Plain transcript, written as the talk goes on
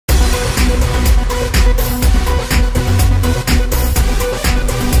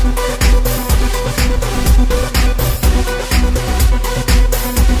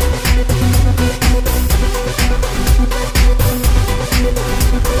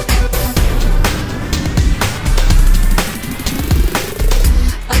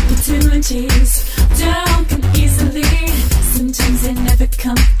Down come easily. Sometimes they never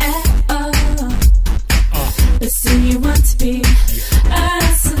come at all. But still you want to be a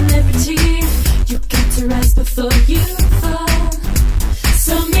celebrity. You got to rise before you fall.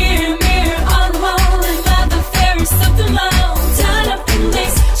 So mirror, mirror on the wall, am I the fairest of them all? Done up in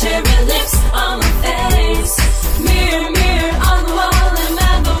lace, cherry lips on my face. Mirror, mirror on the wall, am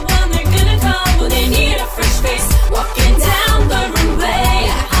I the one they're gonna call when they need a fresh face? Walking down the runway,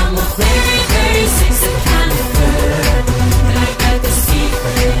 I'm a very, very sexy kind of girl. But I got the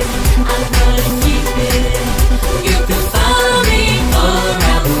secret, I'm gonna keep it. You can follow me all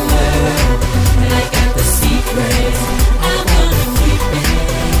around the world. But I got the secret, I'm gonna keep it.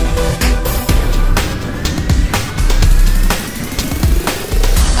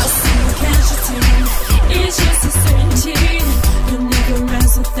 I'll see you casualty, it's just a certainty. You'll never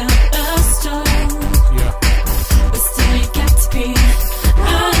rise without a star. But still you got to be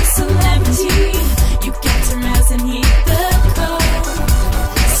a celebrity. You got to rise and heed the call.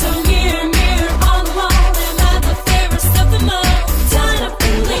 So mirror, mirror on the wall, am I the fairest of them all? Done up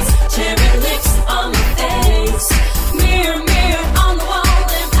in lace, cherry lips on my face. Mirror, mirror on the wall,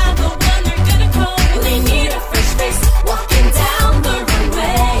 am I the one they're gonna call when they need a fresh face? Walking down the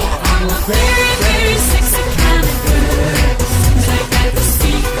runway, I'm a very, very sexy kind of girl. But I got the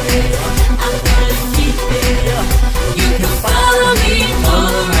secret, I'm gonna keep it. You can follow me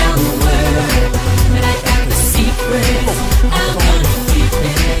all around the world. But I got the secret, I'm gonna keep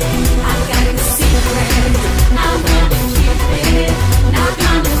it. I got the secret, I'm gonna keep it. Not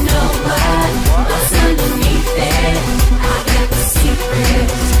gonna know what's underneath it. I got the secret,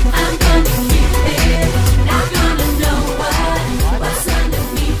 I'm gonna keep it. Not gonna know what's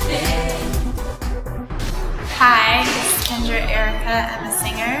underneath it. Hi, this is Kendra Erika. I'm a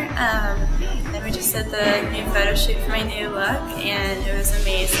singer. And we just did the new photo shoot for my new look, and it was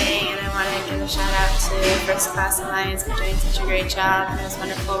amazing. And I want to give a shout out to First Class Alliance for doing such a great job. And it was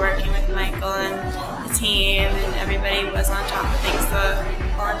wonderful working with Michael and the team, and everybody was on top of things the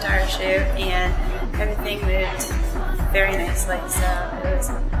whole entire shoot, and everything moved very nicely. So it was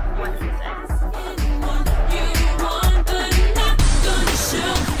a wonderful thing.